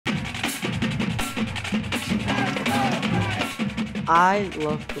I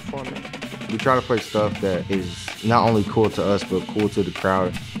love performing. We try to play stuff that is not only cool to us, but cool to the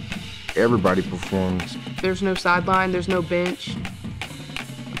crowd. Everybody performs. There's no sideline, there's no bench.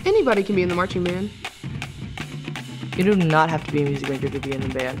 Anybody can be in the marching band. You do not have to be a music major to be in the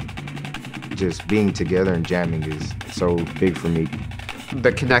band. Just being together and jamming is so big for me.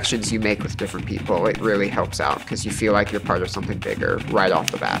 The connections you make with different people, it really helps out because you feel like you're part of something bigger right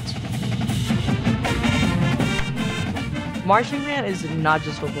off the bat. Marching band is not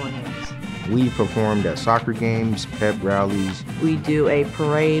just for blowing hands. We performed at soccer games, pep rallies. We do a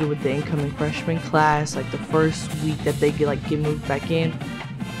parade with the incoming freshman class, like the first week that they get moved back in.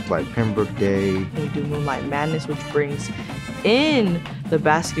 Like Pembroke Day. We do Moonlight Madness, which brings in the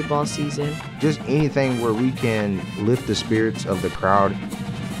basketball season. Just anything where we can lift the spirits of the crowd.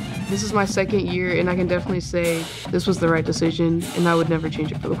 This is my second year, and I can definitely say this was the right decision, and I would never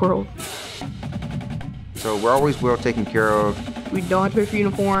change it for the world. So we're always well taken care of. We don't have to pay for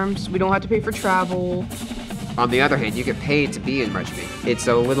uniforms. We don't have to pay for travel. On the other hand, you get paid to be in marching band. It's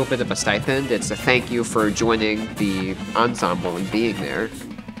a little bit of a stipend. It's a thank you for joining the ensemble and being there.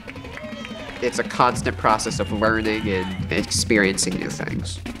 It's a constant process of learning and experiencing new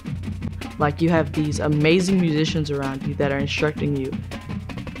things. Like, you have these amazing musicians around you that are instructing you,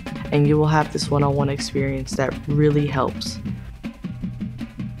 and you will have this one-on-one experience that really helps.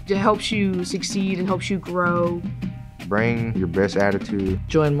 It helps you succeed and helps you grow. Bring your best attitude.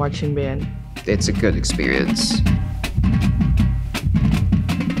 Join marching band. It's a good experience.